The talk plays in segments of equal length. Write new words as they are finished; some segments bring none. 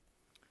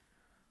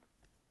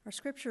Our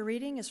scripture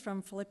reading is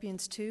from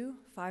Philippians 2,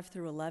 5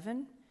 through 11.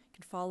 You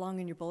can follow along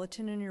in your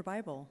bulletin and in your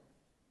Bible.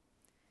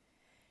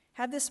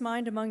 Have this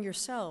mind among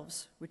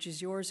yourselves, which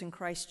is yours in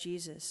Christ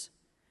Jesus,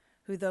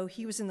 who, though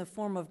he was in the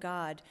form of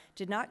God,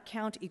 did not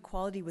count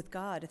equality with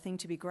God a thing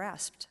to be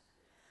grasped,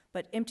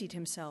 but emptied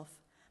himself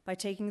by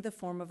taking the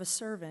form of a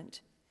servant,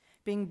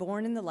 being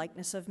born in the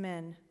likeness of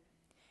men.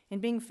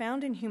 And being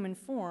found in human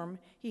form,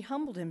 he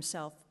humbled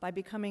himself by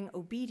becoming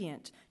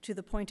obedient to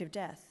the point of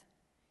death,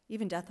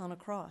 even death on a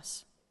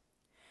cross.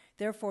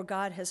 Therefore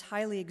God has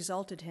highly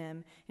exalted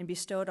him and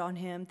bestowed on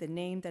him the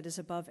name that is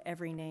above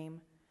every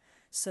name,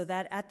 so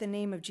that at the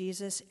name of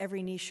Jesus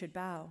every knee should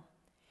bow,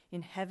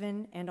 in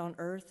heaven and on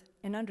earth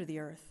and under the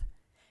earth,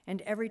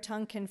 and every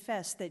tongue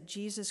confess that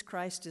Jesus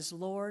Christ is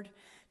Lord,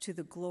 to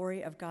the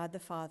glory of God the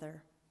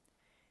Father.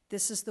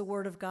 This is the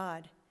word of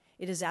God.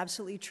 It is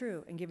absolutely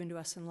true and given to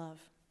us in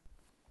love.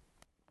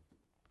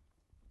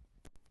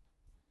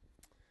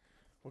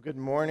 Well, good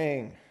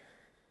morning.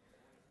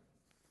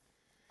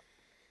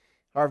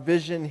 Our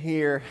vision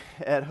here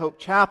at Hope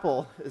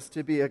Chapel is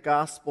to be a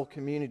gospel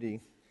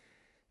community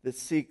that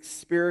seeks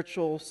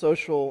spiritual,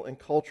 social, and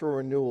cultural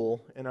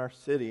renewal in our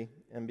city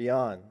and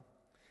beyond.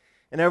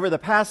 And over the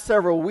past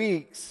several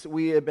weeks,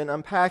 we have been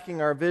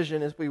unpacking our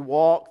vision as we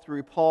walk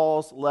through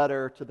Paul's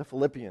letter to the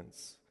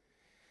Philippians.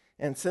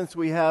 And since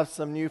we have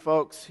some new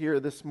folks here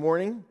this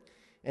morning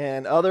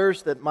and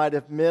others that might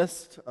have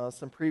missed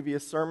some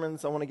previous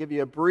sermons, I want to give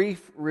you a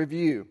brief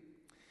review.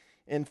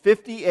 In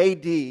 50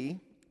 A.D.,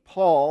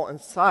 Paul and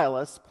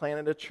Silas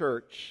planted a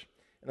church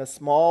in a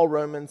small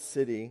Roman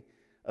city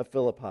of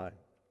Philippi.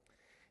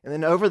 And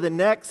then over the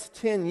next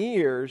 10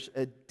 years,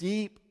 a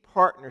deep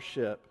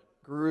partnership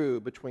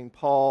grew between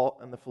Paul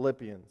and the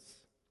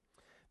Philippians.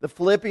 The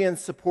Philippians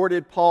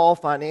supported Paul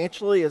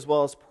financially as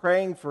well as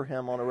praying for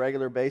him on a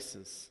regular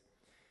basis.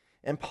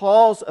 And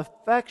Paul's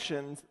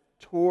affections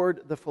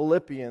toward the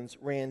Philippians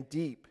ran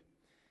deep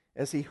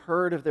as he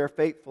heard of their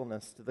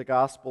faithfulness to the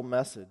gospel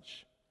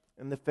message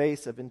in the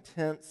face of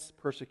intense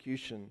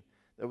persecution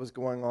that was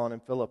going on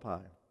in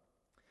Philippi.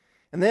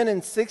 And then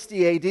in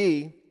 60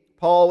 A.D.,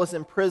 Paul was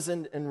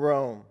imprisoned in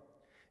Rome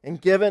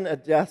and given a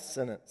death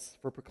sentence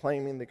for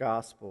proclaiming the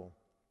gospel.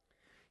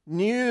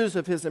 News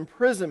of his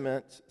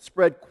imprisonment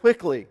spread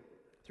quickly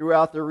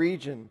throughout the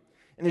region.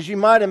 And as you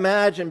might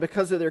imagine,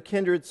 because of their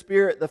kindred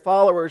spirit, the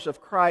followers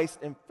of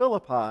Christ in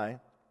Philippi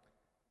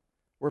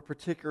were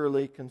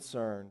particularly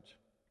concerned.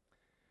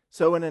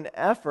 So in an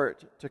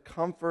effort to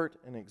comfort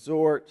and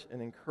exhort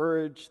and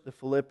encourage the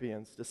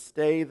Philippians to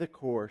stay the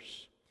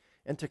course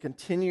and to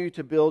continue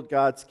to build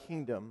God's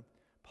kingdom,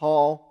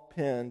 Paul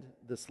penned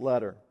this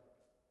letter.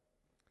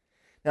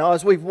 Now,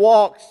 as we've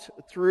walked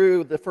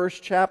through the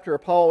first chapter,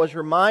 Paul has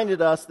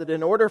reminded us that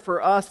in order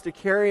for us to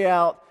carry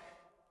out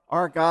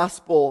our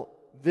gospel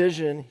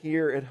vision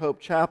here at Hope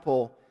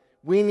Chapel,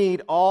 we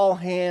need all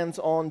hands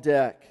on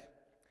deck.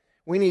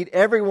 We need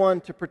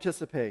everyone to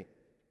participate.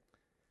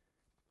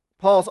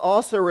 Paul's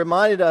also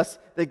reminded us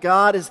that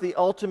God is the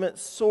ultimate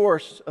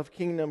source of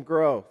kingdom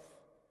growth.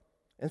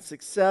 And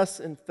success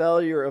and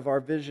failure of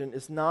our vision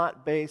is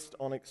not based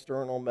on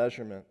external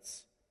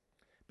measurements,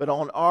 but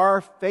on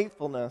our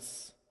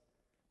faithfulness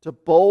to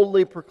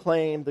boldly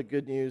proclaim the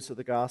good news of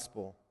the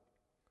gospel.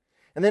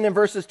 And then in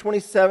verses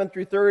 27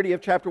 through 30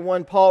 of chapter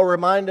 1, Paul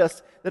reminds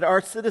us that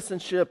our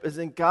citizenship is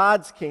in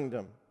God's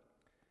kingdom,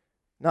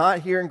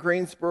 not here in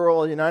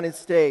Greensboro, United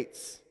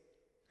States.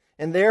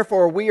 And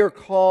therefore, we are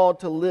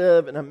called to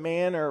live in a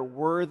manner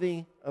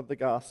worthy of the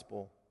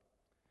gospel.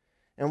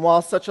 And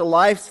while such a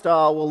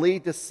lifestyle will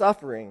lead to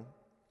suffering,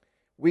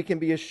 we can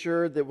be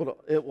assured that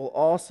it will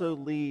also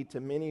lead to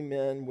many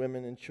men,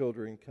 women, and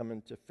children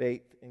coming to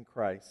faith in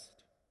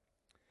Christ.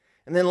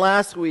 And then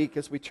last week,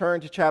 as we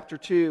turned to chapter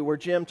 2, where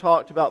Jim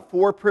talked about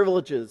 4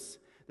 privileges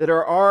that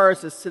are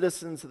ours as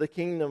citizens of the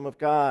kingdom of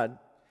God,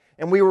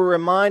 and we were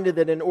reminded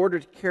that in order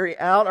to carry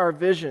out our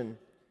vision,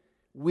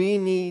 we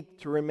need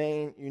to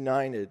remain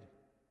united,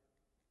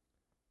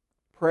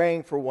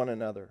 praying for one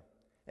another,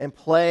 and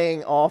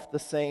playing off the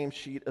same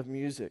sheet of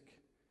music,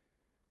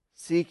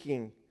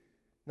 seeking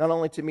not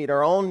only to meet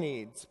our own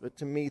needs, but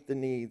to meet the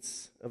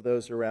needs of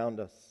those around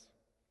us.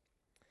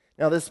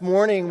 Now this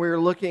morning we're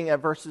looking at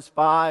verses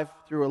 5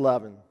 through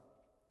 11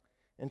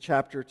 in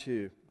chapter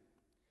 2.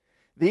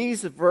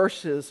 These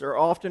verses are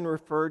often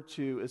referred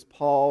to as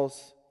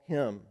Paul's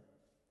hymn.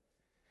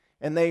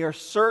 And they are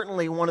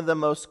certainly one of the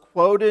most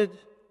quoted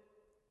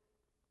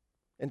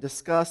and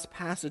discussed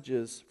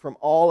passages from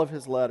all of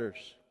his letters.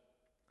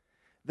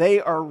 They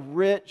are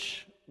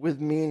rich with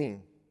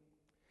meaning.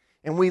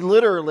 And we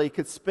literally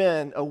could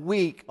spend a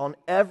week on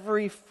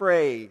every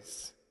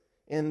phrase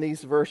in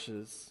these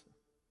verses.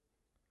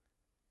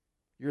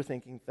 You're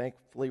thinking,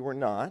 thankfully we're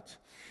not.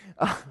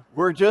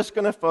 We're just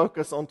going to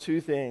focus on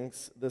 2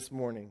 things this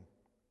morning.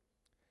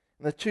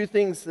 And the 2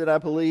 things that I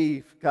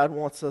believe God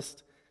wants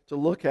us to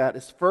look at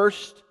is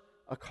first,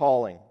 a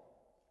calling.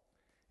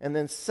 And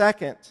then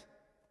second,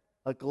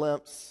 a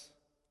glimpse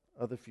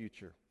of the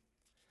future.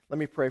 Let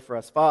me pray for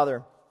us.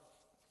 Father,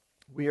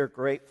 we are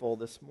grateful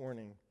this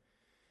morning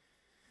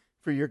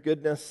for your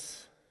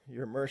goodness,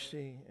 your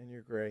mercy, and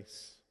your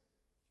grace.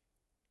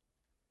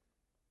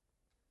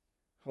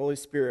 Holy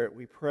Spirit,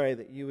 we pray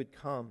that you would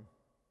come.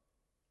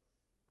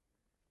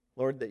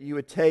 Lord, that you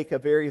would take a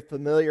very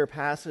familiar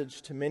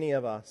passage to many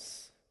of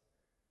us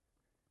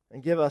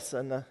and give us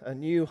a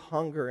new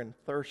hunger and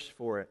thirst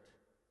for it,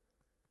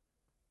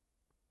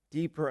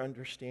 deeper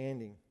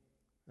understanding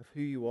of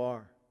who you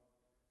are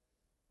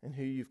and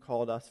who you've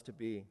called us to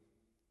be.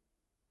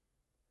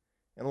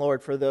 And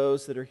Lord, for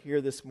those that are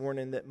here this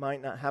morning that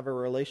might not have a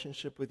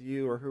relationship with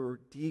you or who are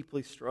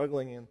deeply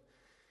struggling in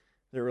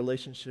their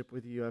relationship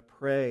with you, I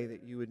pray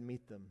that you would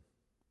meet them,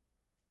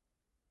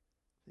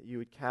 that you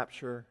would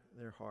capture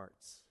their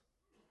hearts.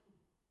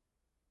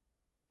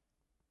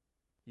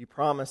 You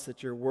promise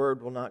that your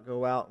word will not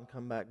go out and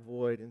come back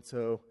void, and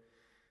so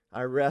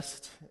I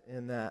rest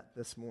in that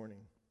this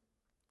morning.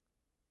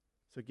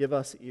 So give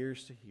us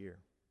ears to hear.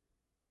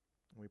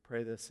 We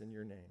pray this in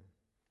your name.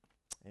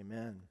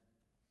 Amen.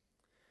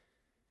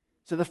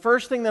 So the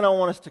first thing that I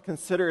want us to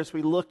consider as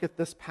we look at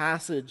this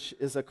passage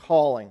is a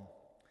calling.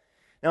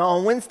 Now,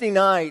 on Wednesday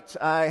night,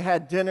 I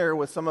had dinner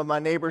with some of my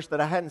neighbors that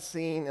I hadn't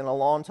seen in a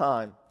long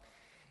time.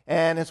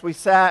 And as we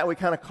sat, we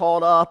kind of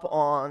called up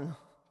on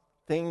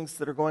things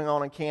that are going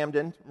on in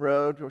Camden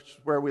Road, which is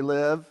where we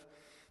live,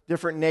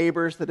 different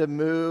neighbors that have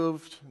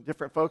moved,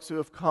 different folks who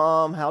have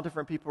come, how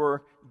different people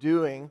are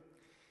doing.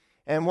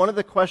 And one of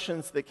the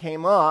questions that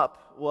came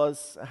up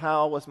was,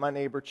 how was my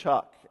neighbor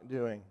Chuck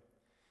doing?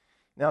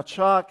 Now,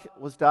 Chuck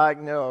was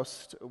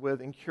diagnosed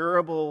with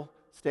incurable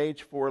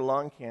stage 4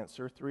 lung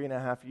cancer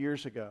 3.5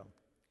 years ago.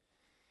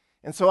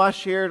 And so I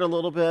shared a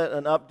little bit,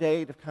 an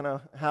update of kind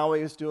of how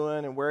he was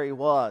doing and where he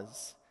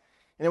was.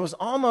 And it was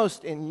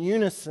almost in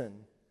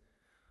unison.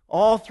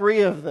 All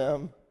three of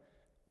them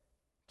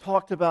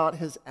talked about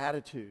his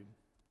attitude.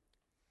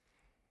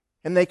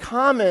 And they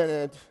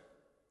commented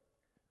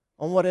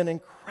on what an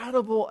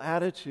incredible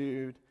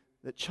attitude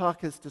that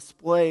Chuck has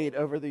displayed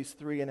over these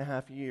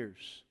 3.5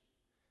 years.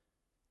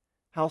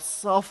 How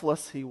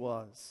selfless he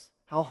was,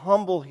 how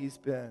humble he's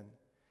been,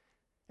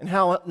 and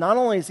how not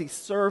only has he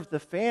served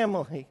the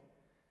family,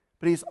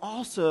 but he's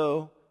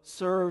also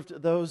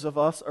served those of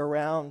us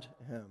around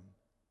him.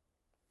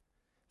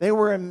 They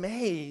were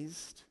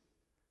amazed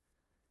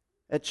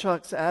at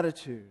Chuck's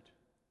attitude.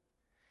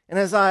 And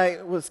as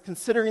I was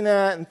considering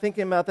that and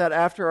thinking about that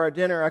after our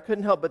dinner, I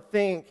couldn't help but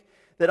think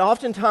that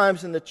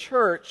oftentimes in the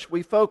church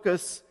we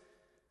focus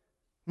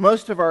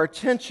most of our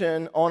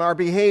attention on our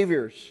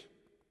behaviors.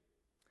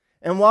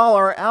 And while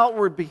our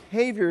outward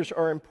behaviors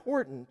are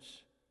important,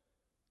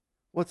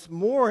 what's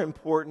more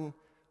important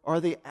are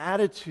the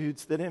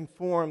attitudes that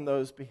inform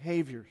those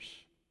behaviors.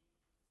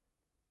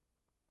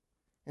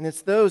 And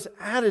it's those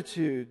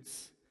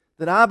attitudes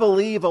that I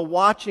believe a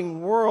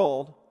watching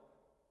world,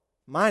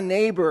 my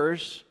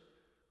neighbors,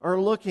 are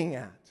looking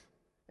at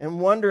and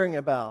wondering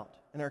about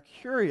and are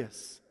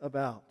curious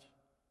about.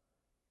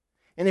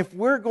 And if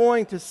we're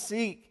going to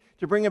seek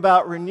to bring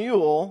about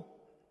renewal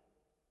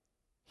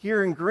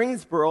here in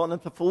Greensboro, and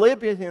if the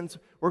Philippians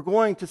were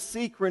going to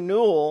seek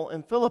renewal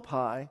in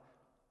Philippi,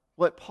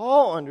 what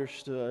Paul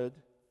understood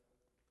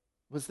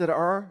was that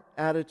our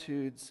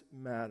attitudes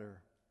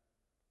matter.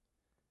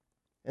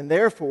 And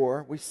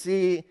therefore, we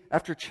see,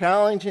 after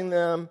challenging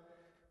them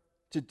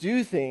to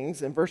do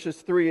things in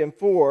verses 3 and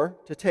 4,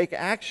 to take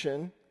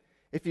action,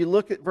 if you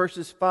look at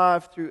verses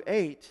 5 through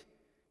 8,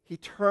 he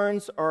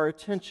turns our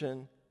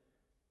attention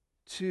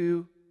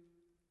to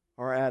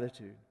our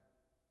attitude.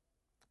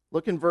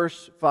 Look in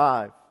verse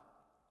 5.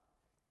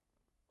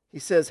 He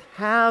says,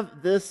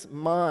 "Have this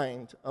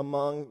mind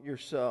among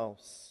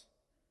yourselves,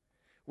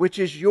 which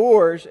is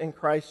yours in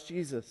Christ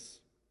Jesus."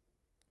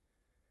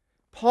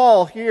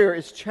 Paul here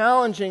is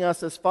challenging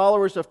us as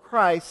followers of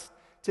Christ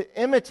to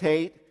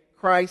imitate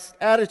Christ's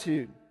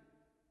attitude.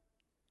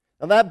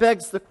 Now that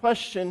begs the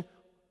question,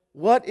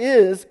 what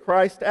is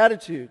Christ's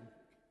attitude?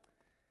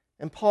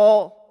 And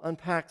Paul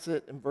unpacks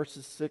it in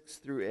verses 6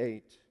 through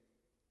 8.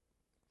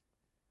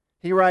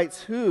 He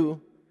writes,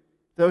 "Who,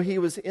 though he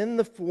was in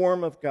the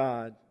form of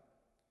God,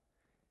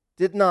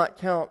 did not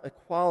count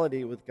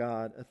equality with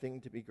God a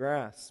thing to be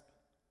grasped.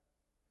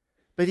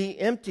 But he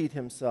emptied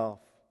himself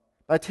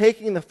by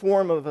taking the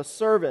form of a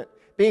servant,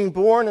 being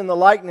born in the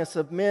likeness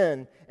of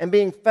men, and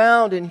being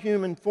found in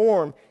human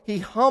form, he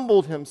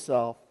humbled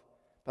himself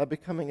by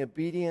becoming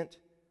obedient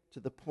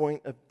to the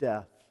point of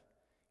death,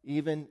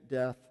 even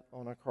death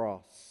on a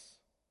cross."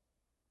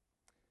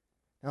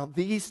 Now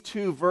these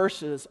two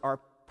verses are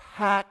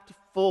packed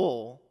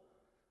full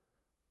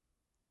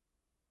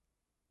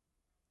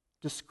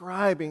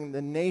describing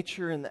the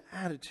nature and the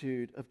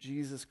attitude of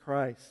Jesus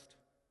Christ.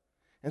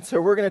 And so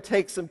we're going to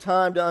take some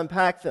time to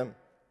unpack them.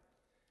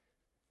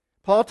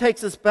 Paul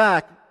takes us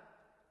back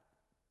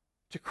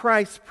to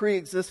Christ's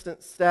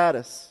pre-existent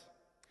status.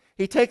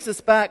 He takes us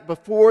back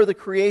before the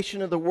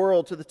creation of the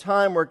world to the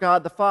time where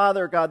God the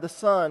Father, God the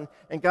Son,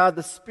 and God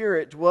the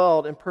Spirit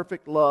dwelled in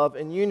perfect love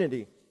and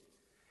unity.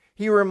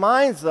 He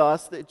reminds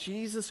us that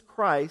Jesus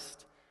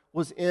Christ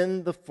was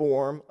in the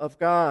form of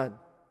God.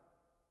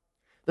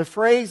 The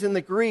phrase in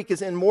the Greek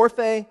is en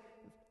morphe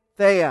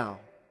theou,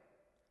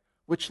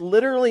 which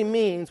literally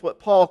means what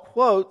Paul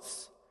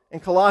quotes in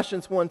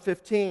Colossians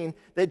 1:15,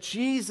 that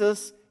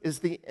Jesus is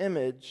the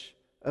image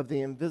of the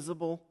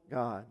invisible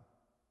God,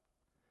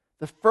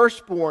 the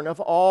firstborn of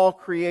all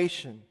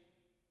creation.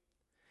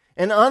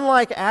 And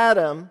unlike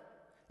Adam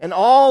and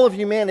all of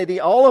humanity,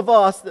 all of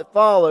us that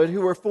followed,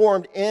 who were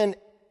formed in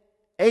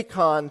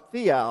eikon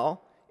theou,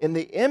 in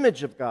the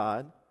image of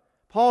God,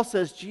 Paul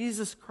says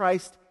Jesus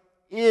Christ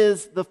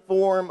is the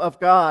form of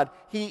God.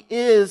 He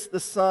is the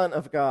Son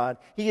of God.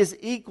 He is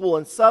equal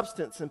in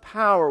substance and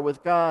power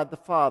with God the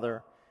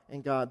Father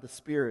and God the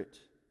Spirit.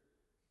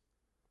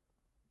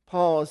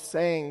 Paul is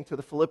saying to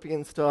the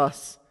Philippians, to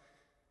us,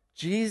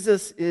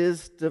 Jesus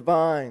is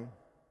divine.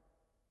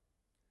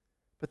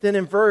 But then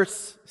in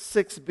verse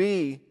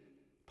 6b,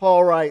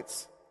 Paul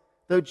writes,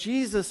 though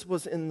Jesus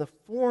was in the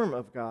form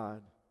of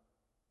God,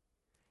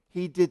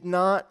 he did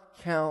not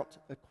count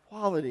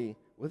equality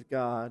with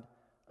God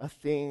a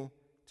thing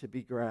to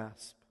be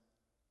grasped.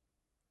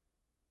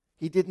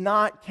 He did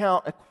not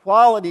count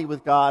equality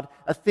with God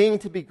a thing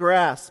to be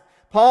grasped.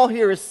 Paul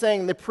here is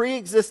saying the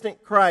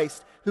pre-existent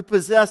Christ, who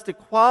possessed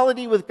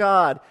equality with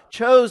God,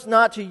 chose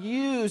not to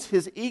use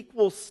his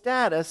equal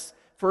status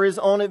for his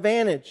own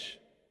advantage.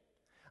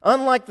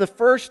 Unlike the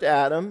first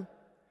Adam,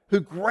 who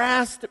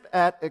grasped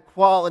at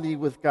equality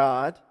with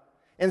God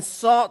and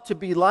sought to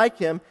be like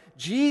him,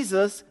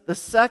 Jesus, the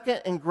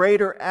second and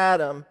greater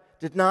Adam,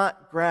 did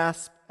not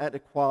grasp at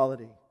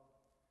equality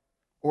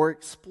or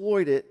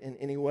exploit it in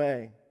any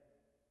way.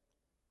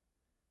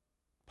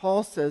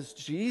 Paul says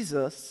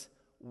Jesus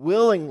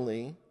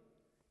willingly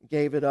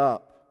gave it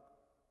up.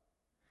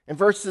 In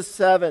verses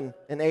 7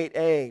 and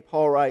 8a,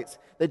 Paul writes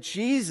that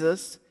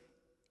Jesus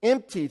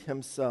emptied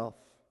himself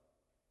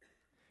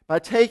by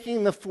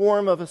taking the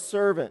form of a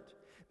servant,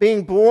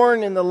 being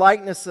born in the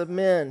likeness of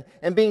men,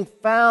 and being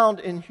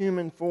found in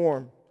human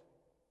form.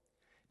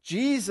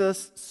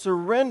 Jesus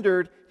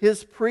surrendered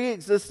his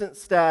pre-existent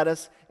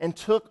status and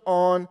took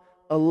on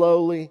a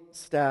lowly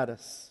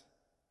status.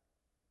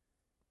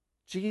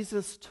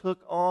 Jesus took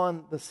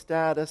on the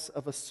status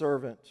of a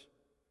servant,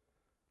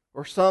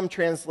 or some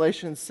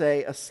translations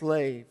say a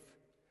slave,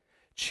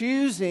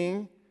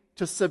 choosing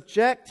to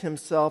subject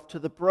himself to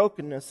the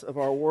brokenness of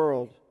our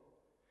world,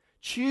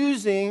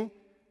 choosing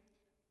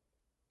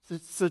to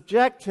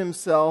subject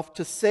himself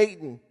to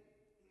Satan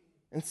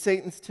and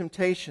Satan's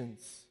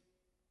temptations.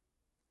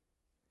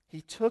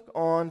 He took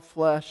on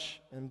flesh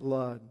and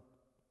blood.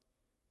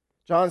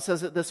 John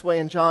says it this way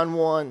in John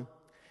 1.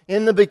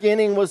 In the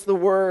beginning was the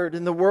Word,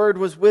 and the Word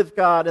was with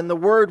God, and the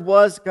Word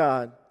was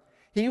God.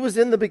 He was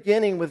in the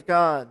beginning with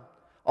God.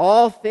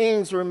 All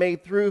things were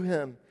made through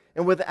him,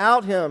 and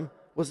without him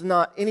was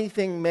not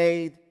anything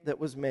made that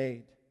was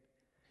made.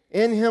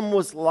 In him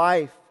was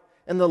life,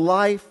 and the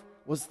life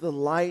was the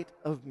light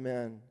of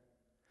men.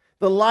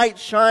 The light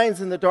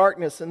shines in the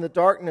darkness, and the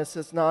darkness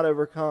has not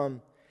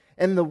overcome.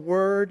 And the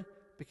Word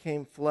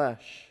became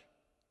flesh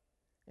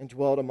and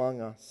dwelt among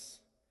us.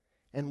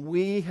 And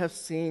we have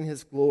seen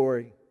his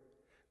glory.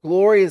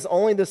 Glory is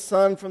only the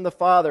Son from the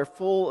Father,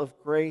 full of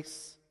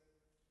grace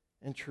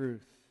and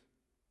truth.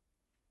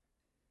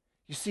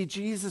 You see,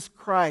 Jesus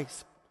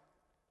Christ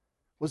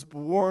was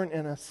born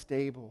in a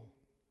stable.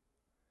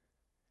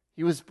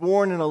 He was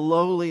born in a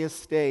lowly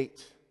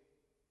estate.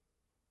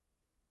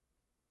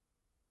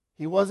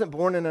 He wasn't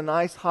born in a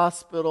nice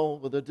hospital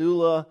with a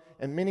doula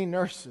and many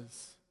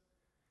nurses.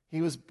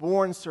 He was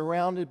born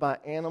surrounded by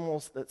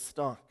animals that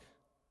stunk.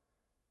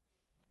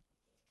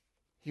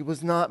 He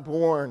was not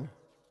born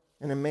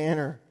in a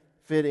manner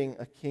fitting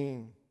a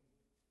king.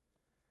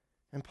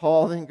 And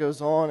Paul then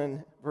goes on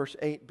in verse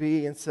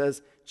 8b and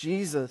says,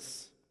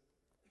 Jesus,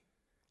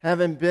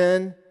 having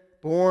been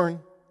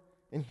born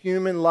in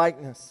human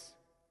likeness,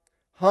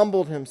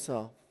 humbled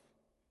himself.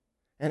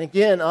 And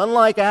again,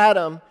 unlike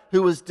Adam,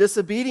 who was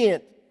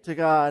disobedient to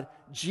God,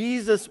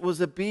 Jesus was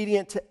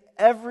obedient to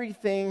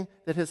everything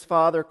that his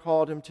Father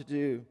called him to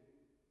do,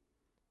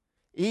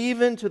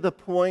 even to the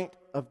point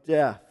of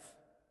death.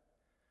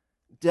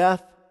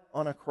 Death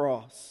on a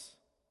cross.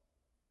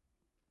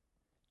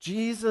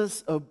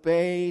 Jesus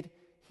obeyed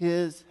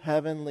his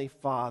heavenly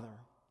Father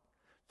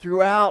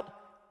throughout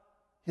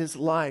his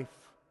life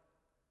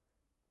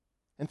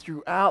and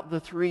throughout the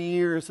 3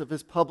 years of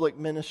his public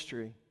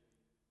ministry.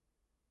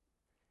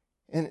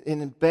 And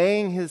in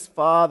obeying his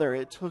Father,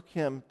 it took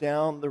him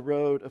down the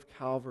road of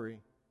Calvary.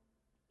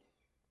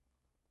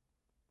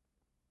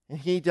 And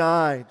he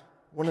died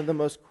one of the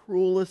most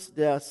cruelest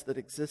deaths that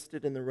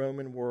existed in the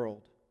Roman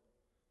world.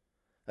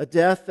 A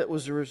death that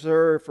was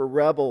reserved for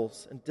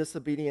rebels and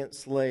disobedient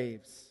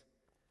slaves.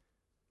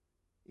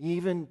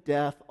 Even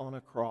death on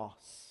a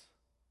cross.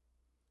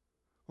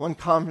 One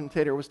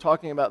commentator was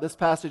talking about this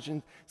passage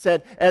and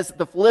said, as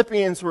the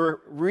Philippians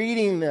were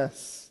reading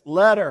this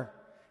letter,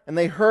 and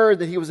they heard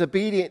that he was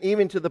obedient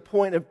even to the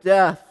point of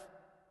death,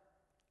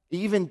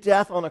 even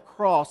death on a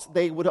cross,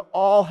 they would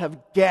all have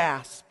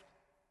gasped.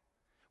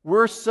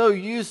 We're so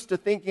used to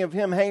thinking of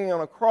him hanging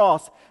on a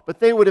cross, but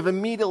they would have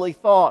immediately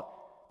thought,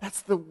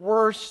 That's the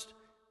worst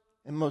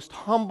and most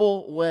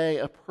humble way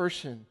a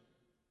person,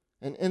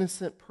 an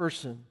innocent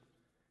person,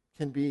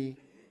 can be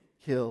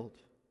killed.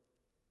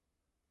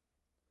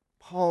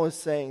 Paul is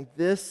saying,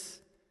 this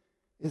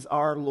is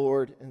our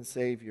Lord and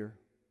Savior.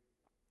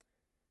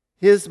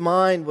 His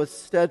mind was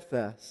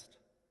steadfast.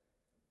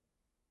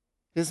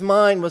 His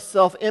mind was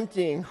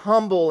self-emptying,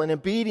 humble, and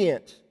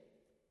obedient.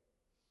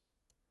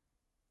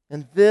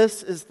 And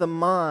this is the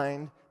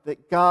mind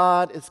that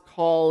God is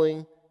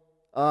calling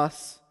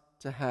us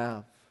to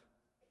have.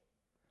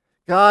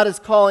 God is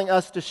calling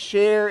us to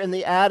share in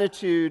the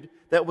attitude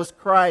that was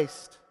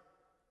Christ.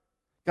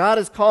 God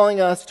is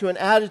calling us to an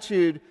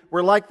attitude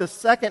where, like the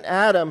second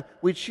Adam,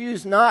 we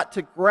choose not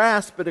to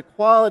grasp at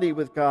equality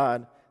with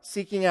God,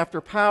 seeking after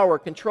power,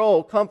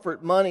 control,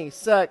 comfort, money,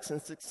 sex,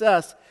 and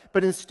success,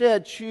 but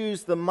instead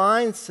choose the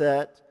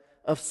mindset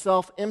of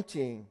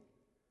self-emptying,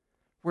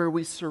 where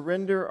we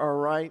surrender our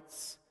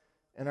rights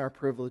and our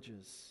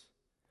privileges.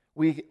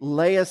 We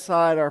lay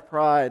aside our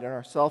pride and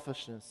our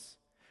selfishness.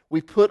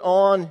 We put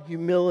on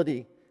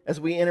humility as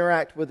we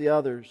interact with the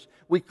others.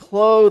 We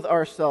clothe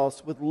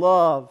ourselves with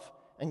love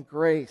and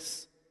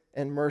grace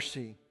and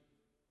mercy.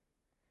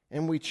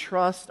 And we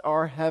trust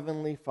our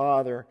Heavenly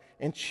Father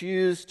and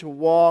choose to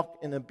walk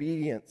in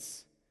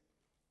obedience,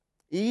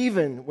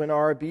 even when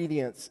our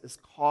obedience is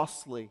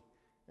costly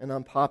and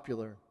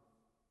unpopular.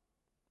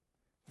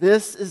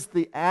 This is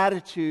the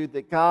attitude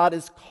that God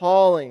is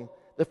calling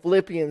the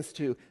Philippians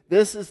to.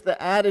 This is the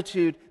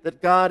attitude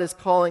that God is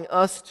calling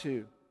us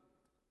to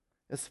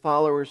as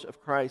followers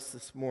of Christ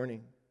this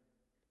morning.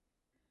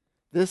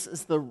 This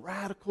is the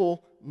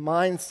radical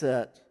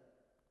mindset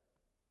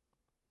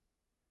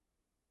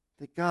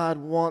that God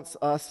wants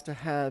us to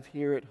have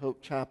here at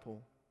Hope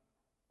Chapel.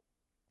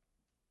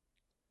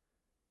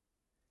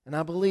 And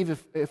I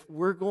believe if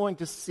we're going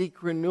to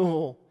seek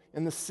renewal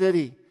in the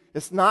city,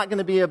 it's not going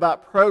to be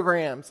about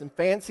programs and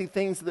fancy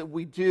things that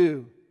we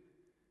do.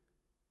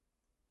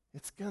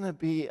 It's going to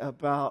be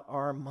about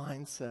our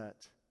mindset,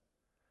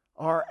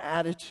 our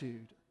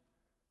attitude,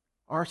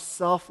 our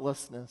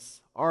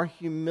selflessness, our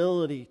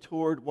humility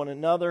toward one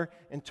another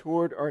and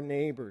toward our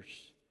neighbors,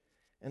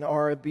 and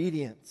our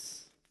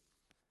obedience.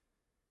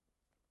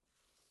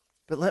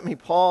 But let me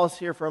pause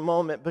here for a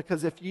moment,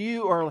 because if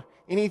you are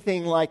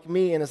anything like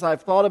me, and as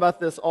I've thought about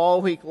this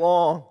all week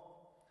long,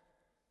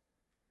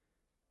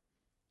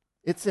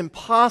 it's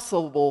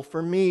impossible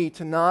for me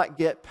to not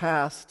get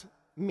past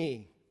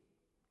me.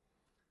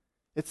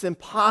 It's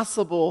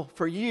impossible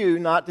for you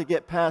not to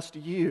get past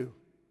you.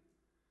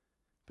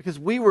 Because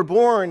we were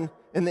born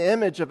in the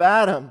image of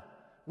Adam.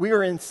 We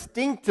are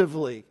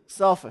instinctively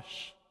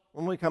selfish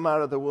when we come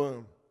out of the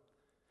womb.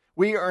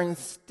 We are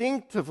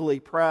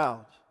instinctively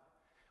proud.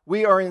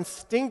 We are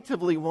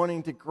instinctively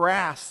wanting to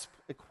grasp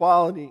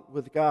equality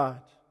with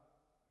God.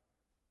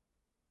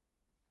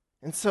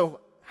 And so,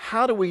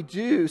 how do we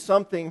do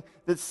something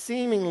that's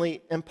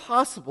seemingly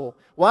impossible?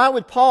 Why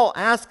would Paul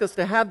ask us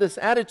to have this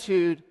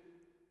attitude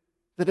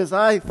that, as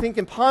I think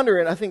and ponder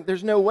it, I think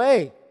there's no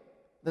way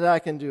that I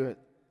can do it.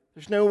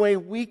 There's no way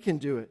we can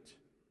do it.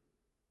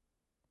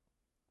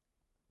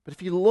 But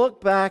if you look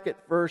back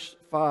at verse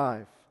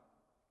 5,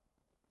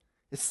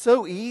 it's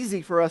so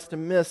easy for us to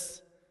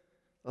miss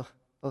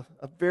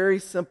a very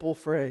simple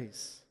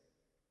phrase.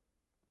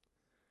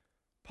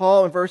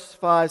 Paul in verse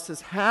 5 says,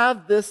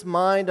 "Have this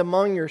mind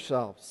among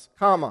yourselves,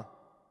 comma,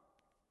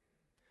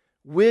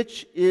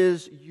 which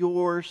is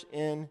yours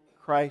in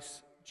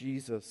Christ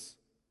Jesus,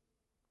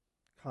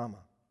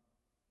 comma.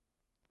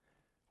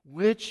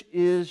 Which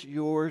is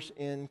yours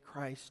in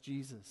Christ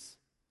Jesus."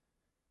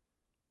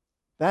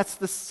 That's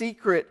the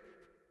secret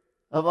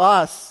of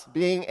us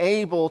being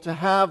able to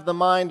have the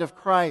mind of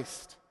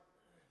Christ.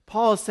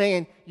 Paul is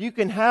saying you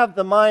can have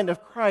the mind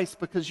of Christ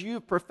because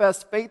you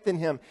profess faith in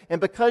Him. And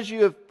because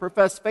you have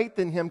professed faith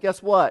in Him,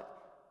 guess what?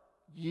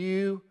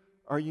 You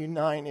are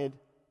united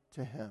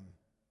to Him.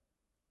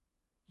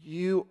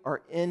 You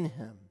are in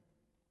Him.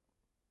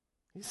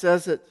 He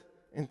says it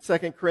in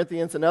 2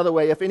 Corinthians another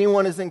way. If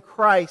anyone is in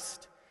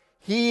Christ,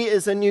 he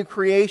is a new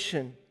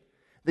creation.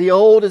 The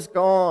old is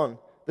gone.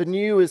 The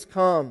new is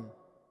come.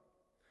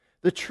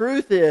 The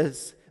truth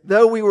is,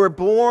 though we were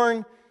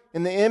born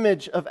in the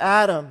image of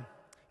Adam,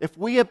 if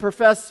we have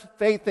professed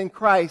faith in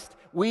Christ,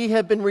 we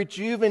have been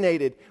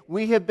rejuvenated.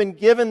 We have been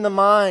given the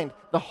mind,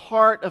 the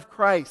heart of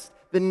Christ,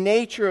 the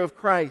nature of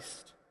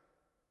Christ.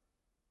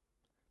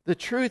 The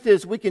truth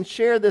is, we can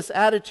share this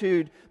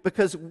attitude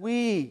because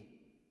we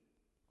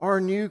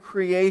are new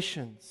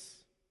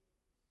creations.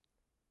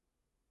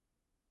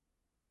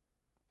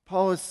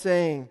 Paul is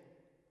saying,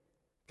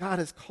 God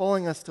is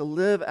calling us to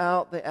live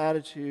out the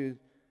attitude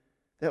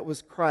that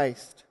was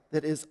Christ,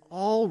 that is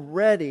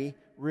already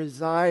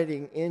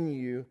residing in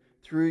you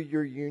through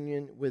your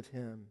union with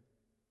Him.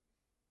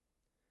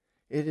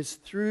 It is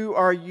through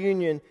our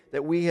union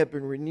that we have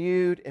been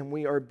renewed and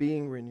we are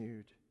being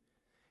renewed.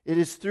 It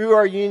is through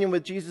our union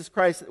with Jesus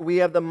Christ that we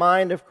have the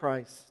mind of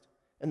Christ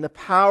and the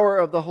power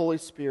of the Holy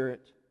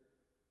Spirit.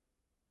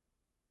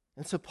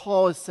 And so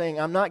Paul is saying,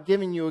 I'm not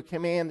giving you a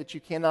command that you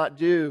cannot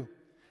do.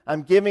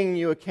 I'm giving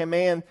you a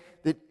command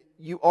that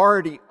you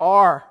already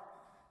are.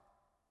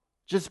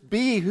 Just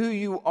be who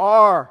you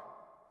are.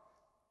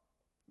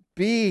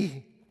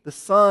 Be the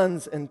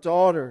sons and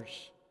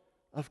daughters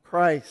of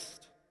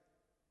Christ.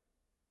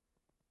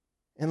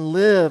 And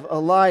live a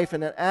life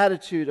and an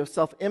attitude of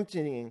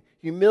self-emptying,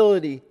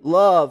 humility,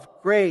 love,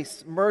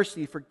 grace,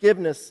 mercy,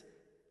 forgiveness,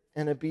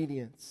 and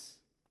obedience.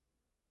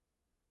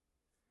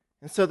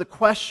 And so the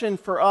question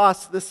for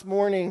us this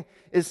morning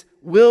is,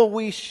 will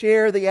we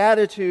share the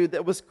attitude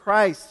that was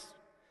Christ,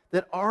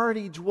 that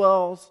already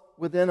dwells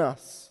within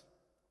us?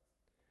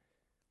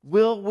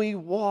 Will we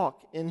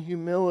walk in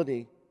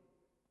humility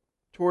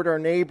toward our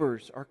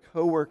neighbors, our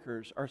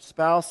coworkers, our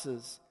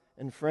spouses,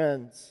 and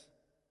friends?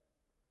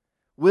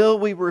 Will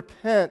we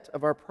repent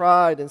of our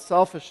pride and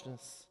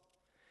selfishness?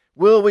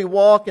 Will we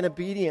walk in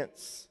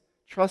obedience,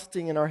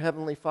 trusting in our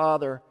Heavenly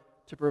Father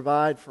to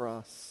provide for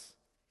us?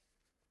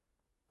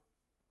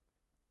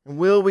 And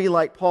will we,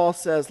 like Paul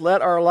says,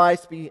 let our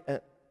lives be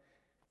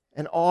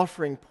an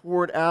offering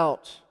poured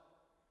out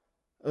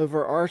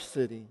over our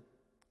city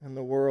and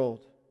the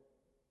world?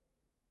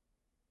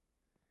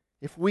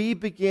 If we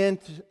begin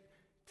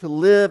to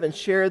live and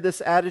share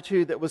this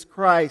attitude that was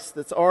Christ,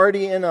 that's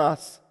already in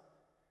us,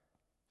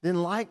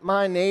 then like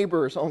my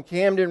neighbors on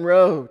Camden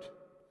Road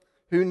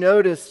who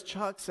noticed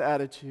Chuck's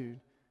attitude,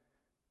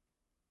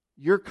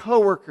 your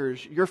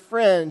coworkers, your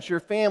friends,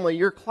 your family,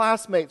 your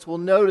classmates will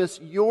notice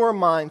your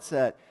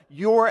mindset,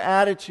 your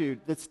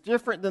attitude that's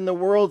different than the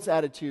world's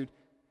attitude,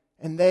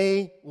 and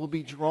they will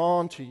be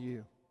drawn to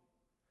you.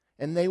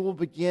 And they will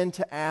begin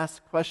to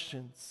ask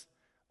questions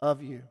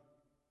of you.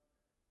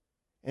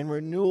 And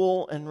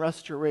renewal and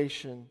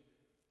restoration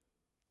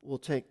will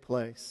take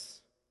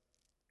place.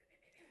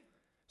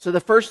 So the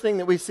first thing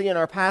that we see in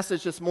our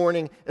passage this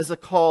morning is a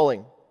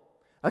calling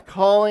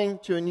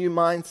to a new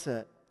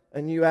mindset,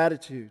 a new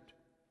attitude.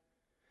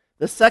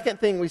 The second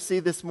thing we see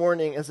this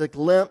morning is a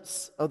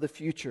glimpse of the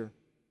future.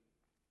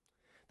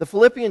 The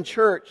Philippian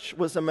church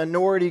was a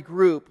minority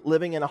group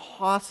living in a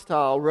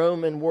hostile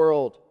Roman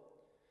world.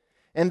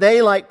 And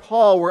they, like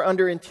Paul, were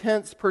under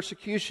intense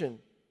persecution.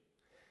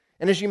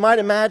 And as you might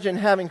imagine,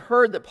 having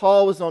heard that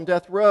Paul was on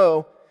death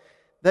row,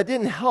 that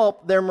didn't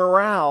help their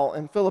morale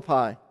in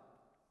Philippi.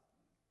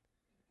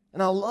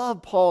 And I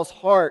love Paul's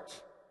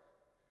heart.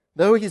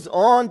 Though he's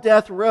on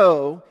death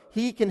row,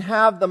 he can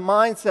have the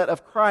mindset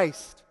of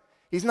Christ.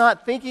 He's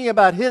not thinking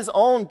about his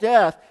own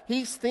death.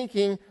 He's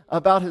thinking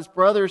about his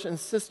brothers and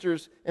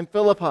sisters in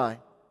Philippi.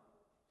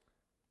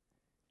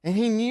 And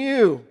he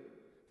knew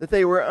that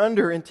they were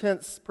under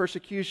intense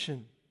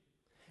persecution.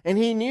 And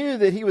he knew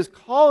that he was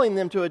calling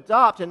them to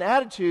adopt an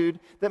attitude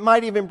that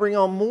might even bring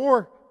on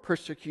more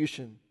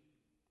persecution.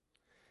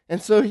 And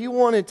so he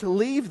wanted to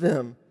leave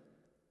them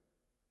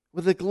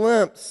with a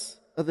glimpse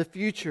of the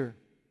future.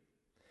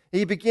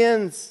 He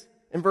begins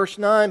in verse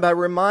 9 by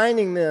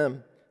reminding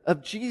them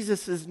of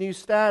Jesus' new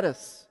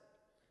status.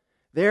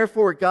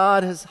 Therefore,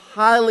 God has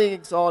highly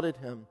exalted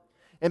him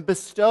and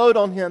bestowed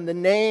on him the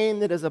name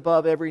that is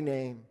above every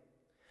name.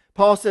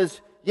 Paul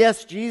says,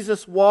 yes,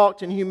 Jesus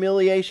walked in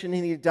humiliation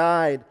and he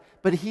died,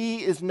 but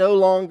he is no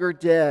longer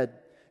dead.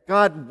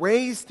 God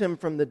raised him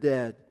from the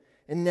dead,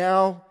 and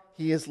now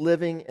he is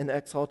living in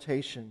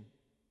exaltation.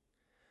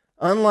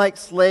 Unlike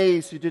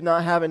slaves who did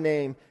not have a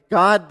name,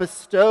 God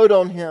bestowed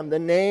on him the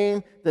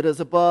name that is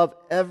above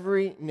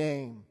every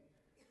name,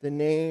 the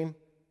name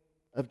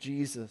of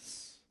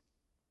Jesus.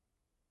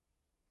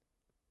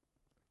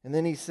 And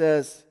then he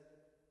says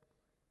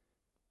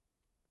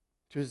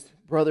to his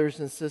brothers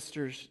and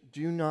sisters,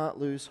 do not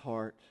lose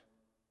heart,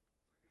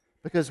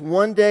 because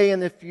one day in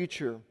the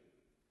future,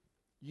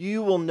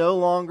 you will no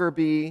longer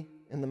be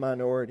in the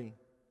minority.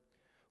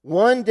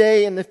 One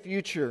day in the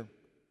future,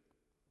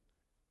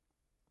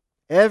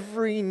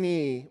 every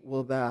knee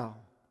will bow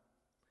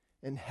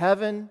in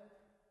heaven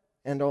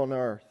and on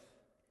earth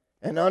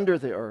and under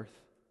the earth,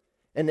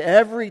 and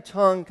every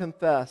tongue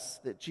confess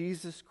that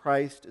Jesus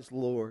Christ is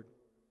Lord,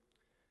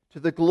 to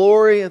the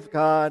glory of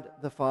God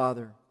the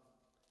Father.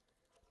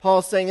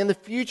 Paul's saying in the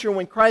future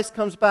when Christ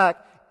comes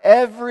back,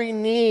 every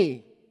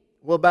knee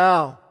will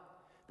bow.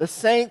 The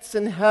saints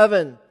in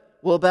heaven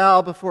will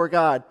bow before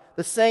God.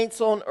 The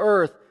saints on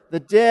earth, the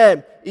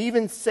dead,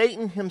 even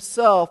Satan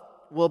himself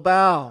will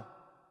bow.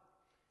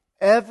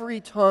 Every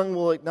tongue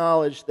will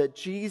acknowledge that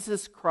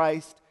Jesus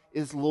Christ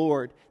is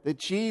Lord, that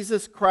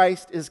Jesus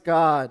Christ is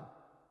God.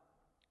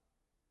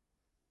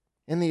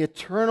 And the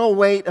eternal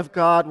weight of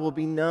God will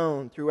be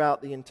known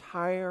throughout the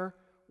entire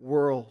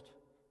world.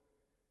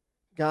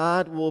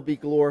 God will be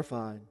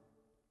glorified.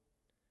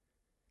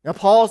 Now,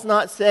 Paul's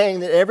not saying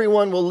that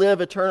everyone will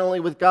live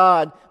eternally with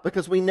God,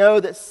 because we know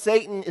that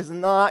Satan is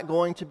not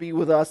going to be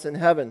with us in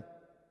heaven.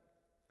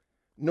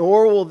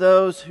 Nor will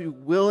those who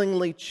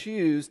willingly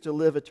choose to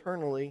live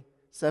eternally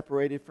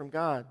separated from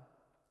God.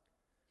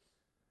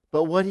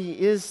 But what he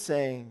is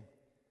saying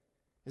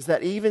is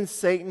that even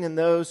Satan and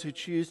those who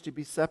choose to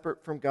be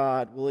separate from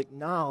God will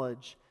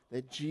acknowledge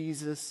that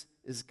Jesus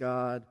is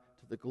God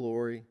to the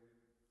glory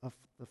of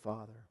the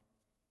Father.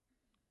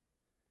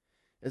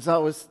 As I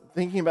was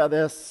thinking about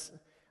this,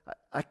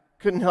 I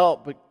couldn't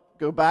help but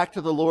go back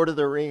to the Lord of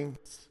the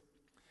Rings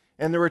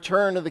and the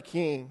Return of the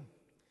King.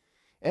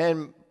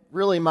 And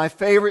really my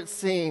favorite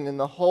scene in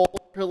the whole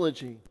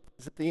trilogy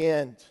is at the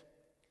end.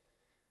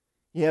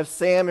 You have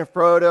Sam and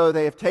Frodo.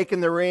 They have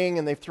taken the ring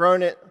and they've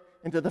thrown it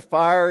into the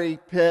fiery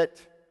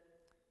pit.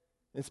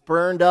 It's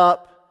burned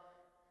up.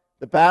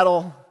 The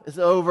battle is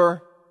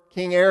over.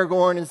 King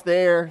Aragorn is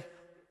there.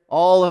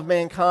 All of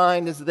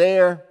mankind is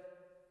there.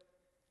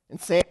 And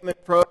Sam and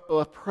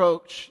Frodo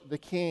approach the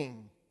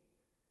king.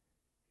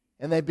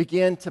 And they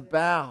begin to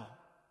bow.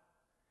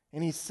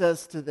 And he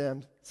says to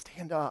them,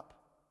 stand up.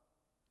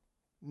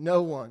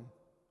 No one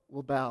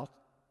will bow.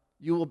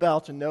 You will bow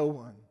to no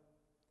one.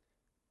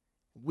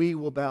 We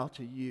will bow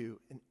to you.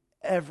 And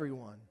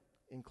everyone,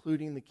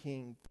 including the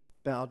king,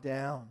 bow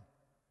down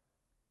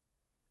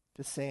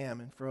to Sam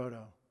and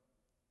Frodo.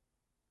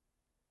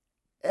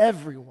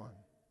 Everyone,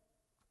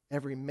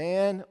 every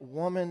man,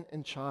 woman,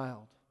 and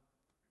child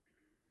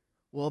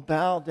will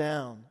bow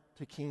down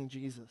to King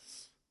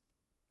Jesus.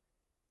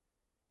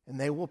 And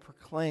they will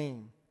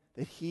proclaim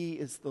that He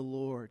is the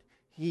Lord.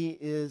 He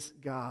is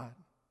God.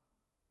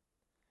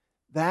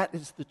 That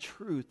is the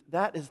truth.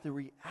 That is the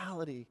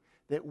reality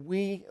that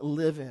we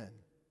live in.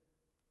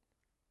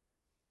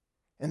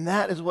 And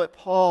that is what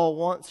Paul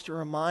wants to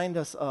remind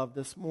us of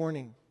this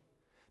morning.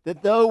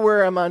 That though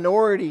we're a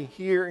minority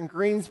here in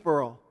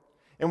Greensboro,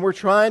 and we're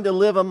trying to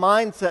live a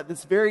mindset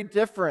that's very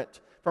different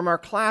from our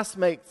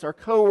classmates, our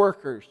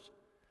coworkers,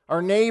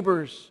 our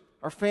neighbors,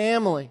 our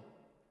family,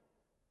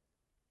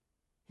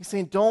 he's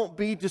saying don't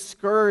be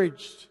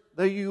discouraged,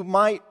 though you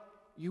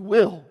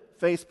will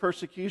face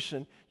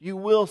persecution. You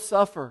will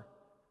suffer.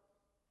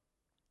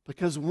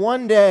 Because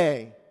one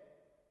day,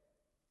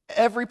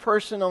 every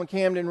person on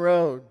Camden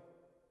Road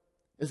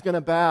is going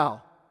to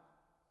bow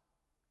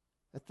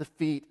at the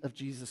feet of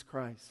Jesus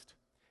Christ.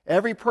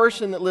 Every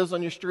person that lives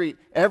on your street,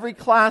 every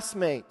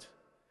classmate,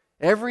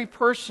 every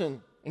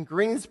person in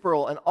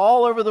Greensboro and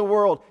all over the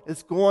world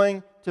is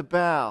going to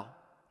bow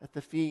at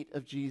the feet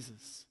of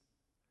Jesus.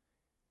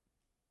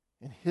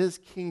 And His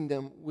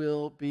kingdom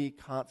will be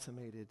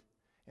consummated.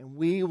 And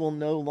we will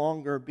no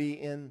longer be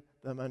in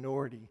the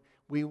minority.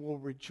 We will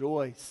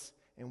rejoice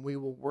and we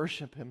will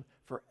worship Him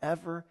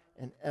forever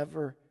and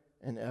ever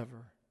and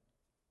ever.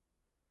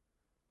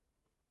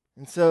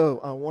 And so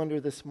I wonder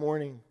this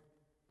morning,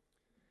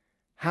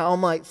 how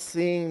might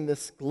seeing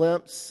this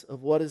glimpse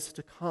of what is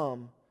to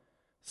come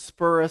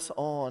spur us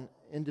on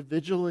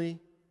individually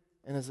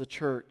and as a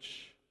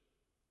church?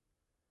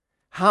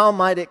 How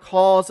might it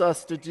cause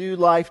us to do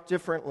life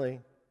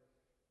differently?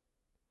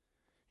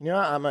 You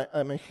know,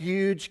 I'm a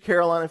huge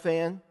Carolina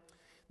fan.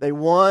 They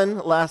won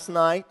last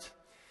night.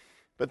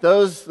 But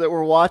those that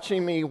were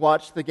watching me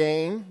watch the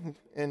game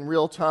in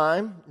real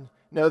time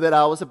know that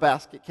I was a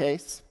basket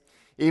case.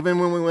 Even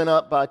when we went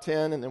up by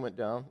 10 and then went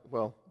down,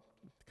 well,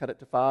 cut it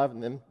to 5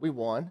 and then we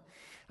won.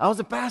 I was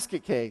a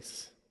basket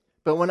case.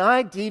 But when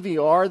I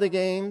DVR the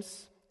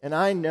games and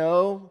I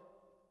know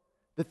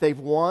that they've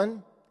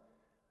won,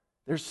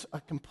 there's a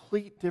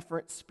complete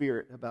different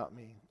spirit about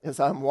me as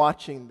I'm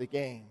watching the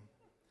game.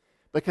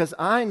 Because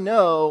I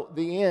know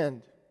the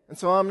end. And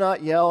so I'm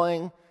not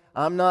yelling.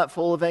 I'm not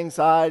full of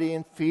anxiety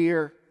and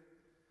fear.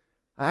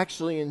 I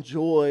actually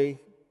enjoy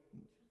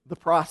the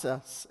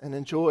process and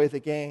enjoy the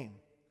game.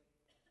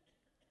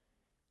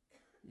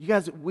 You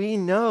guys, we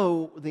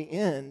know the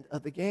end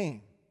of the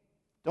game,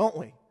 don't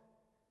we?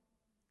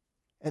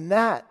 And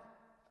that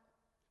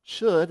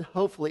should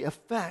hopefully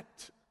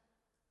affect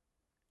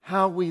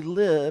how we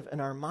live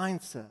and our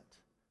mindset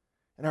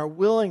and our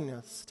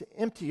willingness to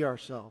empty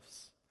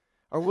ourselves,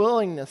 our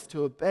willingness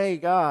to obey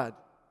God,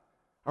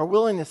 our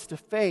willingness to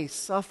face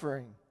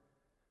suffering,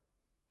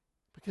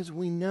 because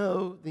we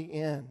know the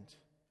end.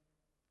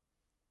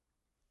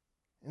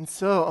 And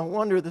so I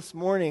wonder this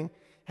morning,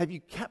 have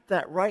you kept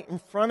that right in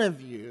front of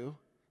you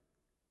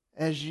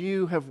as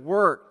you have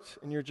worked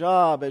in your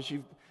job, as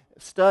you've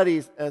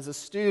studied as a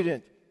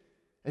student,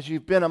 as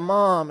you've been a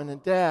mom and a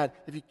dad?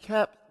 Have you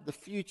kept the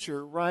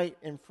future right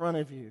in front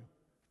of you?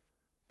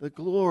 The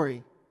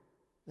glory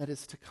that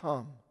is to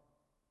come.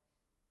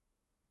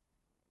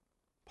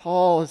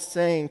 Paul is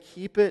saying,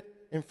 keep it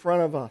in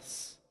front of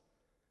us.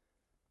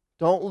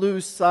 Don't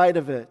lose sight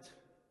of it.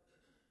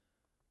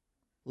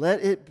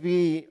 Let it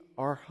be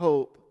our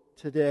hope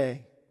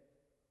today.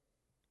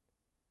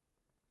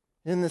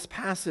 In this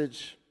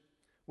passage,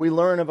 we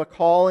learn of a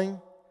calling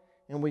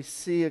and we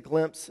see a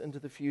glimpse into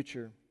the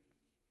future.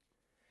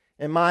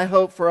 And my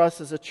hope for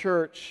us as a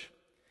church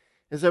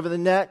is over the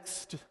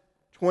next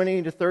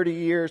 20 to 30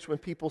 years, when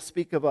people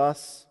speak of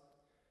us,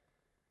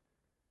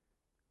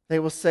 they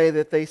will say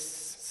that they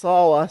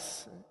saw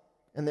us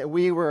and that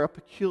we were a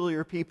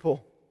peculiar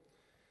people.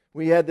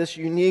 We had this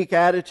unique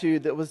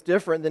attitude that was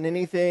different than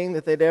anything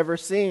that they'd ever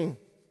seen.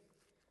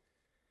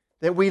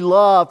 That we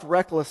loved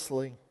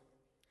recklessly.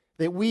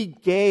 That we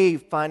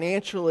gave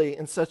financially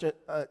in such an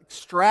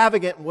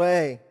extravagant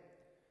way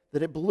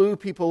that it blew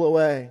people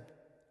away.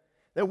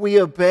 That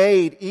we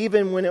obeyed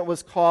even when it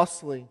was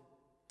costly.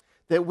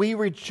 that we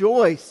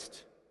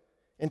rejoiced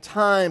in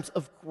times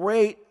of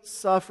great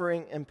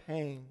suffering and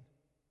pain,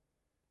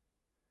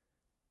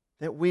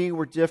 that we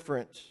were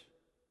different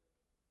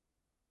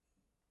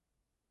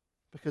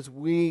because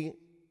we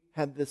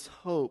had this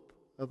hope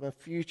of a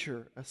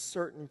future, a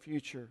certain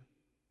future.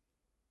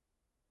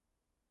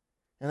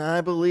 And I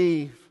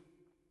believe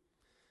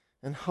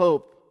and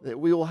hope that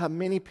we will have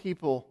many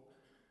people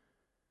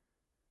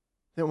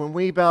that when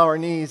we bow our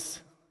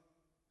knees,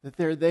 that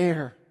they're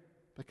there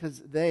because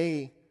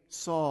they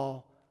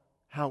saw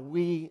how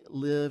we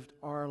lived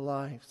our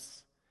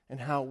lives and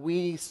how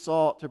we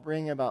sought to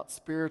bring about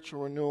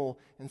spiritual renewal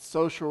and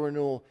social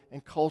renewal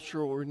and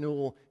cultural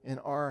renewal in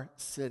our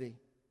city.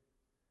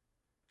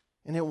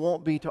 And it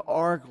won't be to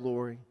our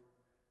glory.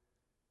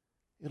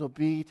 It'll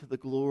be to the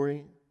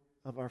glory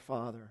of our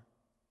Father.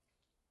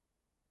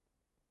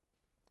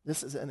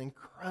 This is an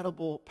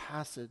incredible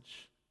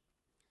passage.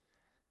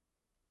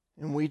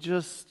 And we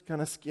just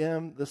kind of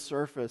skimmed the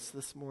surface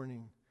this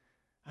morning.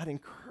 I'd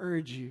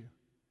encourage you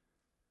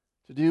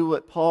to do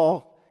what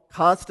Paul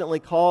constantly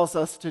calls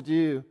us to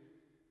do,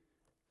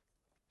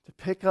 to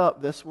pick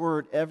up this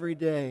word every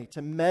day,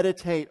 to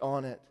meditate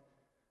on it,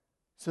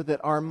 so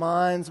that our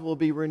minds will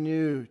be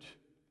renewed.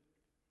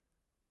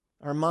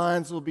 Our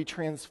minds will be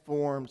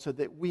transformed so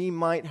that we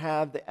might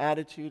have the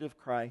attitude of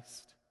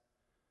Christ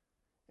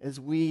as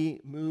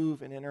we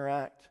move and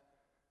interact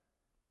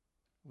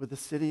with the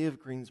city of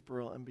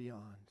Greensboro and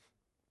beyond.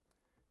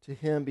 To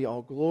Him be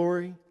all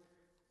glory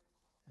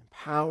and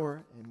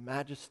power and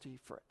majesty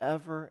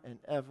forever and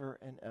ever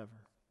and ever.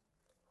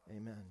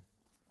 Amen.